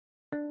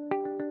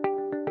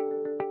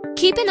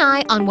Keep an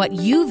eye on what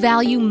you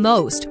value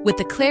most with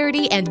the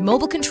clarity and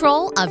mobile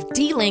control of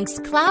D-Link's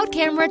Cloud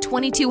Camera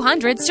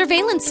 2200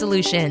 surveillance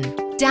solution.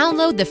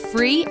 Download the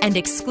free and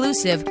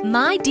exclusive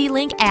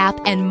mydlink app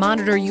and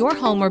monitor your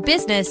home or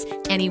business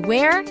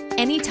anywhere,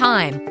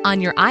 anytime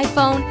on your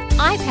iPhone,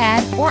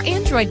 iPad, or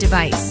Android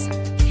device.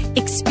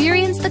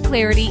 Experience the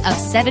clarity of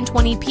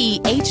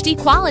 720p HD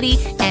quality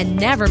and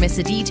never miss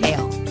a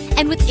detail.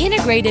 And with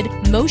integrated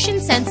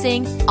motion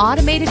sensing,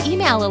 automated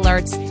email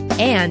alerts,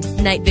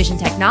 and night vision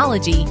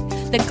technology,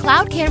 the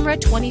Cloud Camera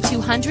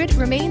 2200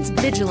 remains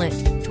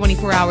vigilant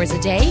 24 hours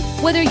a day,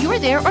 whether you're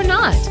there or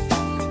not.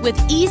 With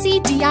easy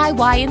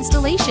DIY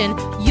installation,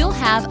 you'll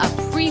have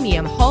a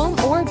premium home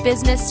or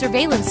business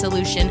surveillance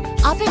solution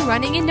up and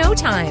running in no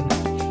time.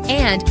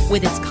 And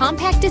with its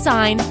compact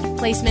design,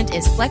 placement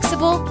is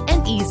flexible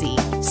and easy.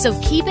 So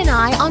keep an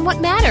eye on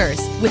what matters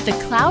with the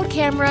Cloud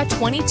Camera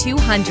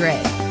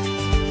 2200.